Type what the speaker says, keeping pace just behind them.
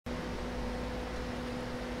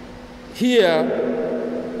Here,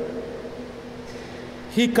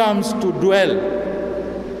 he comes to dwell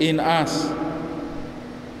in us.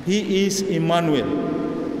 He is Emmanuel,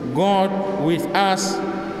 God with us,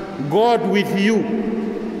 God with you,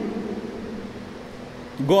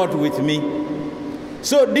 God with me.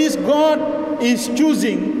 So this God is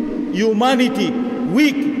choosing humanity,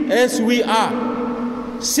 weak as we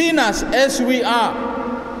are, sinners as we are,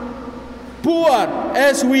 poor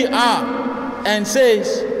as we are, and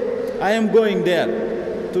says, I am going there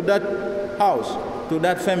to that house, to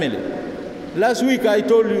that family. Last week I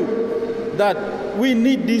told you that we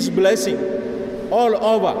need this blessing all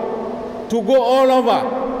over, to go all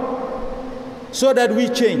over, so that we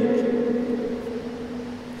change.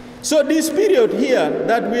 So this period here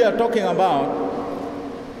that we are talking about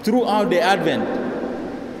throughout the Advent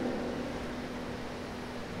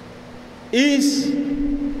is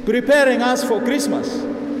preparing us for Christmas.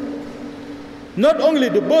 Not only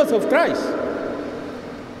the birth of Christ.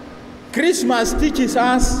 Christmas teaches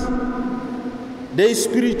us the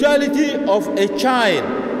spirituality of a child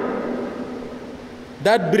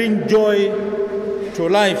that brings joy to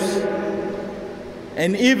lives,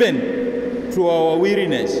 and even to our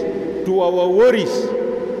weariness, to our worries.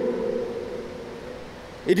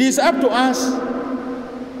 It is up to us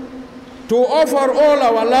to offer all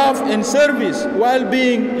our love and service while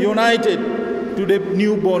being united to the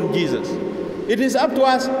newborn Jesus. It is up to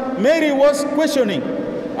us. Mary was questioning,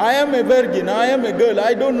 I am a virgin, I am a girl,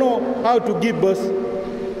 I don't know how to give birth.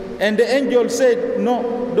 And the angel said,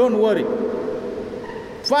 no, don't worry.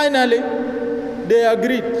 Finally, they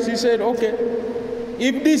agreed. She said, okay,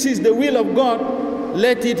 if this is the will of God,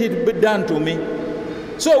 let it be done to me.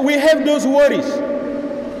 So we have those worries.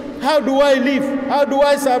 How do I live? How do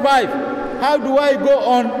I survive? How do I go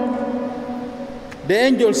on? The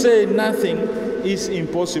angel said, nothing is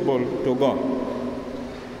impossible to God.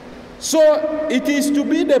 So it is to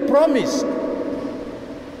be the promise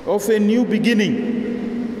of a new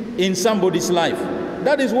beginning in somebody's life.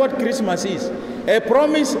 That is what Christmas is. A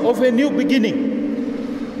promise of a new beginning.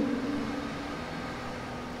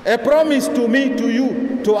 A promise to me, to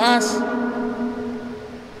you, to us,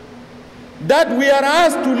 that we are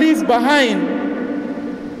asked to leave behind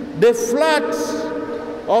the floods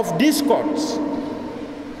of discords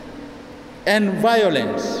and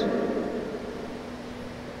violence,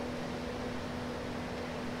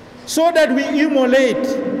 so that we emulate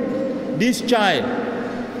this child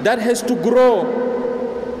that has to grow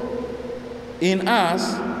in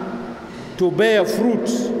us to bear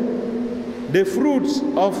fruits, the fruits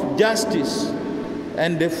of justice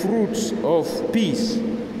and the fruits of peace,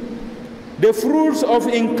 the fruits of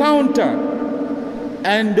encounter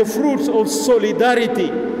and the fruits of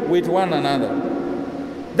solidarity with one another.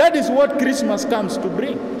 That is what Christmas comes to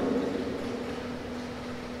bring.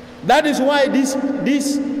 That is why this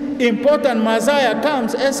important Messiah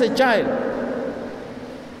comes as a child.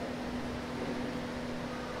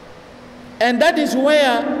 And that is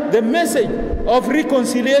where the message of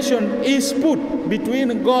reconciliation is put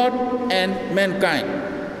between God and mankind,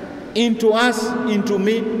 into us, into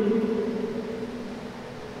me.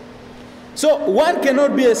 So one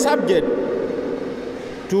cannot be a subject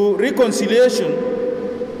to reconciliation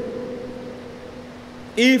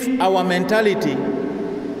if our mentality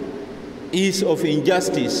is of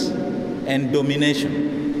injustice and domination.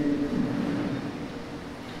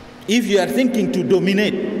 If you are thinking to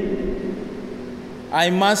dominate, I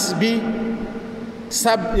must be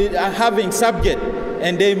having subject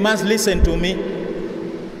and they must listen to me.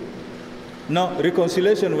 No,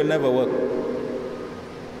 reconciliation will never work.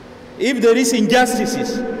 If there is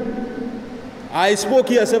injustices, I spoke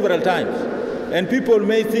here several times, and people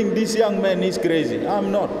may think this young man is crazy.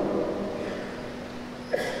 I'm not.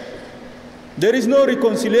 There is no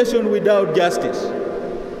reconciliation without justice.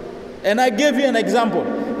 And I gave you an example.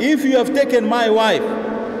 If you have taken my wife,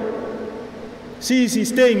 she is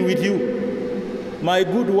staying with you, my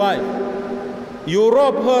good wife, you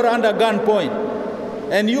rob her under gunpoint,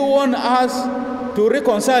 and you want us to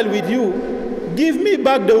reconcile with you, give me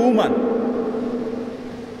back the woman.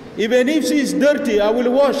 Even if she is dirty, I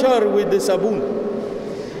will wash her with the sabun.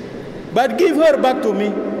 But give her back to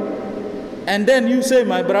me. And then you say,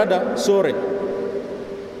 my brother, sorry.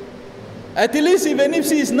 At least even if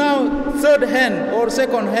she is now third hand or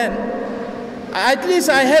second hand, at least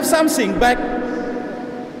I have something back.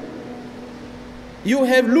 You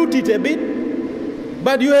have looted a bit,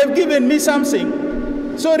 but you have given me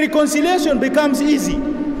something. So reconciliation becomes easy.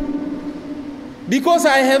 Because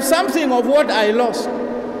I have something of what I lost.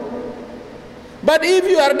 But if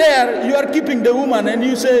you are there, you are keeping the woman and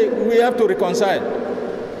you say, we have to reconcile.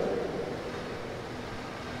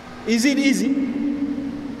 Is it easy?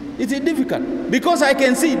 It is difficult. Because I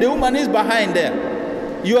can see the woman is behind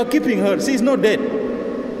there. You are keeping her. She is not dead.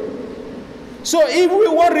 So if we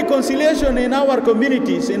want reconciliation in our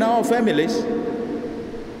communities, in our families,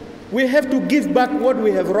 we have to give back what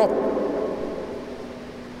we have robbed.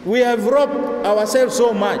 We have robbed ourselves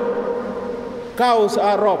so much. Cows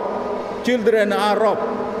are robbed. Children are robbed.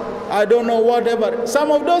 I don't know, whatever.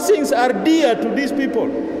 Some of those things are dear to these people.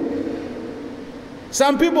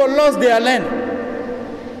 Some people lost their land.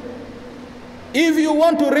 If you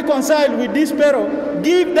want to reconcile with this Pharaoh,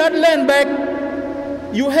 give that land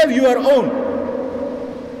back. You have your own.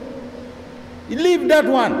 Leave that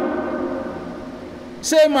one.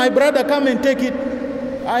 Say, my brother, come and take it.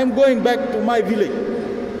 I am going back to my village.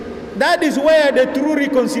 That is where the true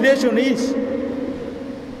reconciliation is.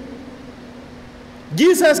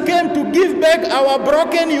 Jesus came to give back our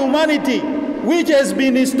broken humanity, which has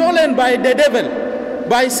been stolen by the devil,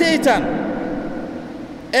 by Satan.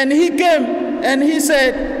 And he came and he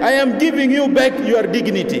said, I am giving you back your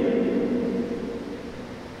dignity.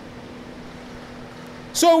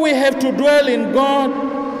 So we have to dwell in God,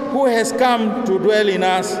 who has come to dwell in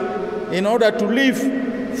us in order to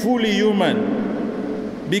live fully human.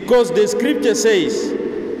 Because the scripture says,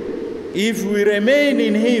 if we remain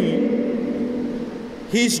in him,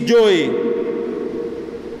 his joy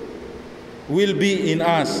will be in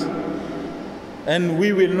us, and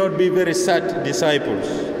we will not be very sad disciples,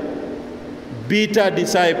 bitter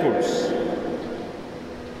disciples.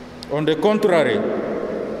 On the contrary,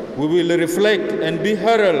 we will reflect and be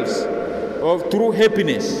heralds of true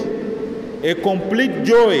happiness, a complete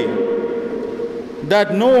joy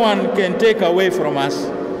that no one can take away from us.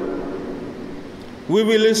 We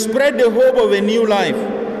will spread the hope of a new life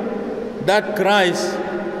that Christ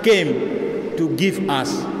came to give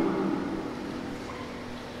us.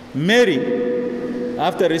 Mary,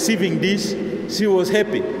 after receiving this, she was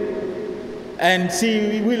happy, and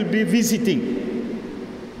she will be visiting.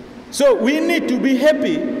 So we need to be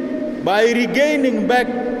happy by regaining back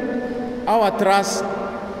our trust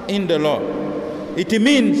in the Lord. It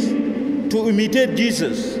means to imitate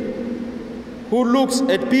Jesus, who looks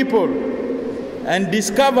at people and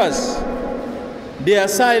discovers their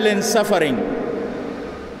silent suffering.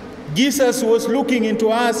 Jesus was looking into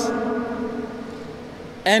us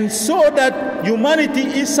and saw that humanity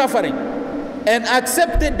is suffering and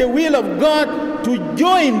accepted the will of God to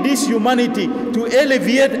join this humanity to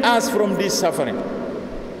alleviate us from this suffering.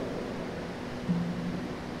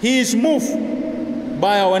 He is moved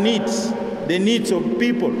by our needs, the needs of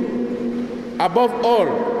people. Above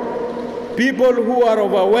all, people who are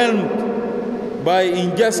overwhelmed by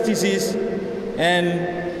injustices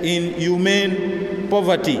and inhumane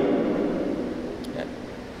poverty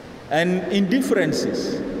and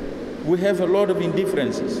indifferences. We have a lot of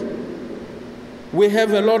indifferences. We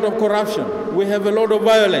have a lot of corruption. We have a lot of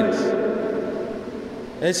violence,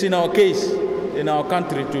 as in our case in our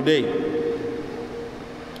country today.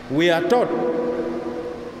 We are taught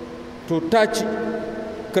to touch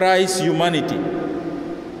Christ's humanity.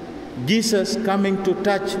 Jesus coming to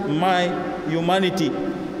touch my humanity.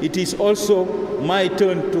 It is also my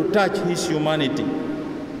turn to touch his humanity.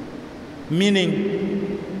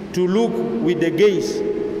 Meaning to look with the gaze,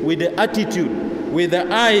 with the attitude, with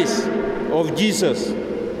the eyes of Jesus,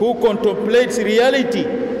 who contemplates reality,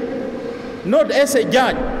 not as a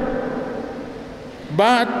judge,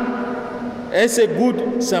 but as a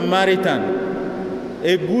good Samaritan,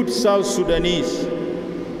 a good South Sudanese,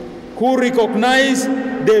 who recognize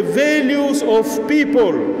the values of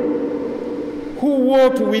people who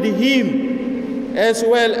walked with him, as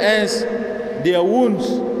well as their wounds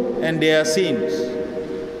and their sins.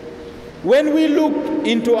 When we look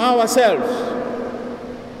into ourselves,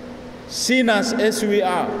 sinners as we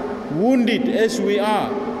are, wounded as we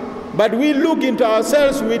are, but we look into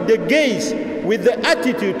ourselves with the gaze, with the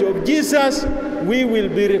attitude of Jesus, we will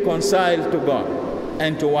be reconciled to God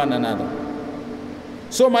and to one another.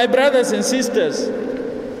 So my brothers and sisters,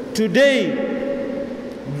 today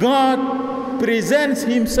God presents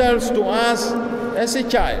himself to us as a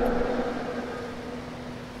child,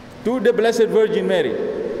 to the Blessed Virgin Mary,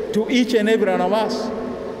 to each and every one of us,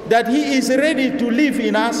 that he is ready to live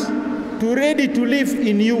in us, ready to live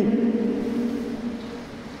in you.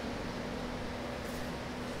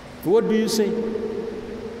 What do you say?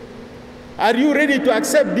 Are you ready to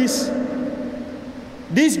accept this?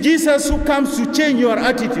 This Jesus who comes to change your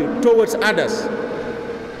attitude towards others,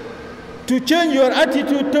 to change your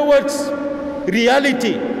attitude towards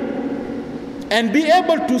reality, and be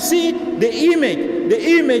able to see the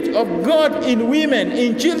image of God in women,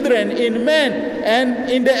 in children, in men, and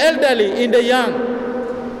in the elderly, in the young.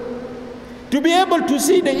 To be able to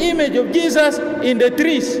see the image of Jesus in the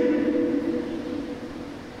trees.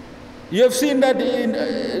 You have seen that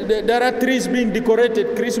there are trees being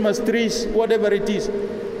decorated, Christmas trees, whatever it is.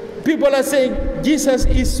 People are saying, Jesus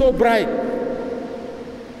is so bright.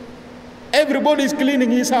 Everybody is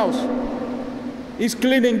cleaning his house. He's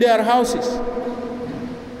cleaning their houses.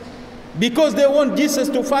 Because they want Jesus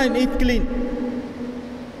to find it clean.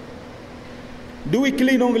 Do we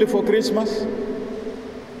clean only for Christmas?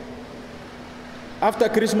 After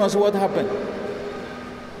Christmas, what happened?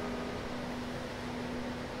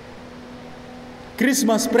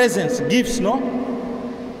 Christmas presents, gifts, no?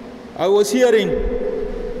 I was hearing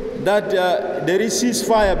that there is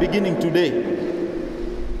ceasefire beginning today,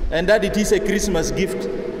 and that it is a Christmas gift.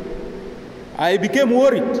 I became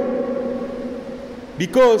worried,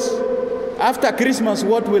 because after Christmas,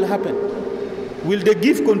 what will happen? Will the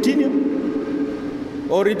gift continue?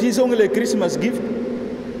 Or it is only a Christmas gift?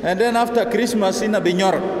 And then after Christmas, in a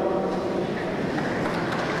benyor.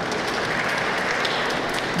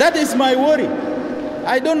 That is my worry.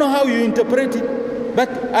 I don't know how you interpret it, but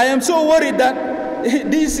I am so worried that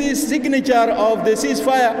this is signature of the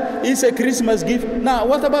ceasefire is a Christmas gift. Now,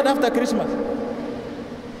 what about after Christmas?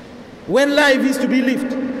 When life is to be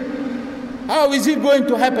lived, how is it going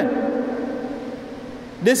to happen?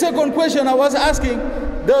 The second question I was asking,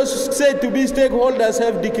 those said to be stakeholders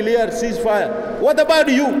have declared ceasefire. What about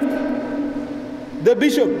you? The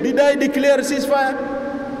bishop, did I declare ceasefire?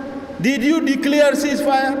 Did you declare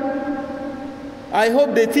ceasefire? I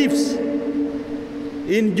hope the thieves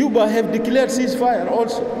in Juba have declared ceasefire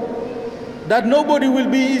also. That nobody will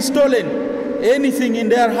be stolen anything in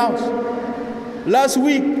their house. Last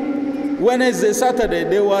week, Wednesday, Saturday,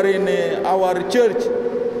 they were in our church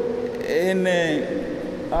in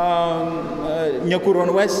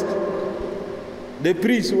Nyakuron West. The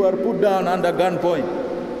priests were put down under gunpoint.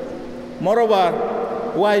 Moreover,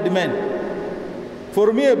 white men.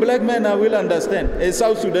 For me, a black man, I will understand. A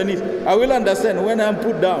South Sudanese, I will understand when I'm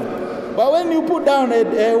put down. But when you put down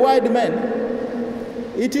a white man,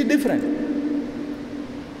 it is different.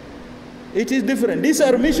 It is different. These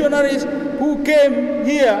are missionaries who came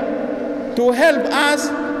here to help us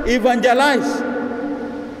evangelize.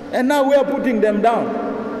 And now we are putting them down.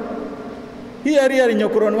 Here in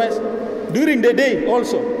Nyakuron West, during the day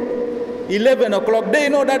also, 11 o'clock, they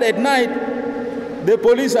know that at night, the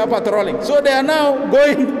police are patrolling. So they are now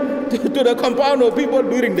going to the compound of people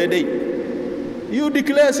during the day. You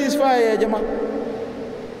declare ceasefire, Jama.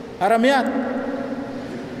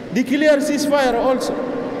 Haramiyat. Declare ceasefire also.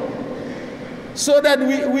 So that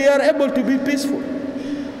we are able to be peaceful.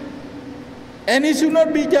 And it should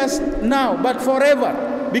not be just now, but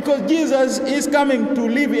forever. Because Jesus is coming to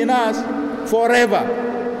live in us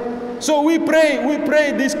forever. So we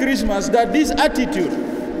pray this Christmas that this attitude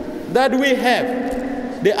that we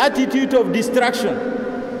have, the attitude of destruction,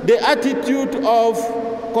 the attitude of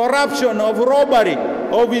corruption, of robbery,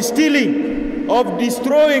 of stealing, of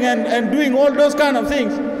destroying and doing all those kind of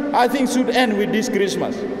things, I think should end with this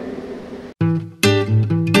Christmas.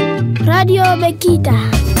 Radio Bekita.